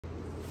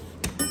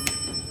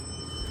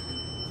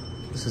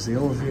This is the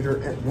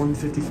elevator at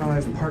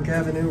 155 Park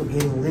Avenue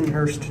in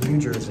Lyndhurst, New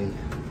Jersey.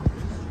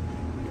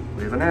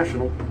 We have a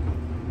national.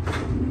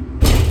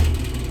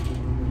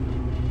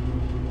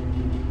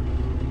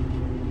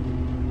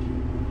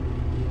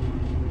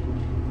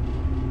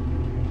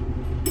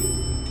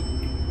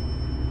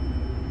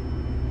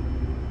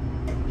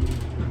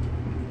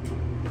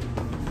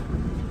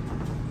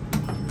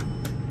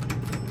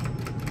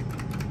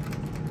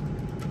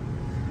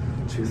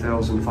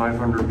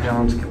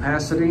 £2,500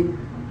 capacity.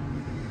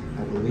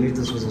 I believe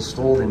this was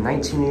installed in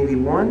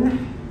 1981.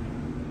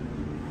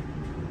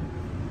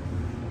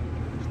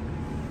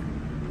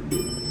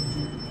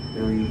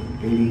 Very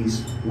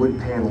 80s wood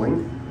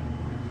paneling.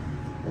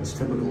 That's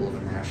typical of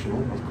a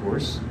national, of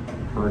course.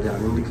 Power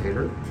down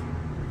indicator.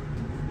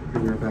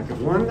 Here we are back at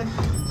 1.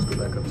 Let's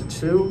go back up to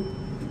 2.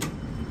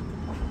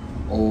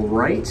 All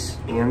right,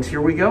 and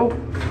here we go.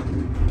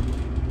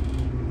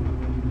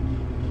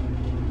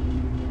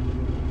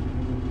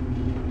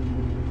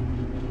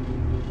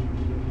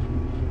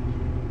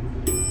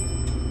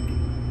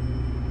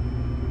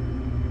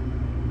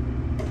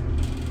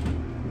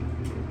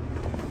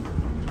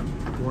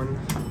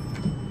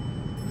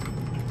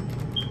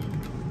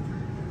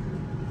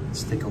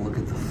 Let's take a look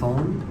at the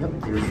phone.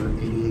 Yep, here's an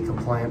ADA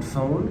compliant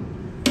phone.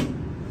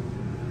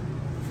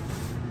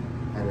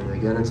 And then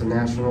again, it's a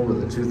national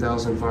with a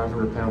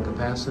 2,500 pound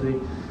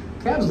capacity.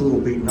 Cab's a little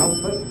beaten up,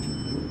 but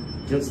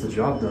gets the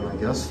job done, I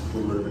guess. A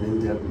little bit of an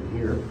indent in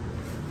here.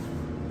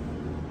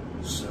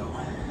 So,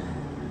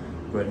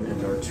 go ahead and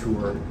end our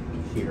tour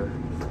here.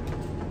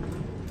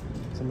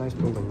 It's a nice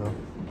building though.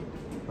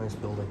 Nice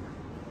building.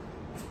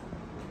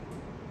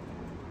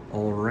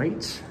 All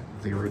right,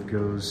 there it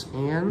goes,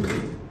 and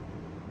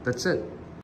that's it.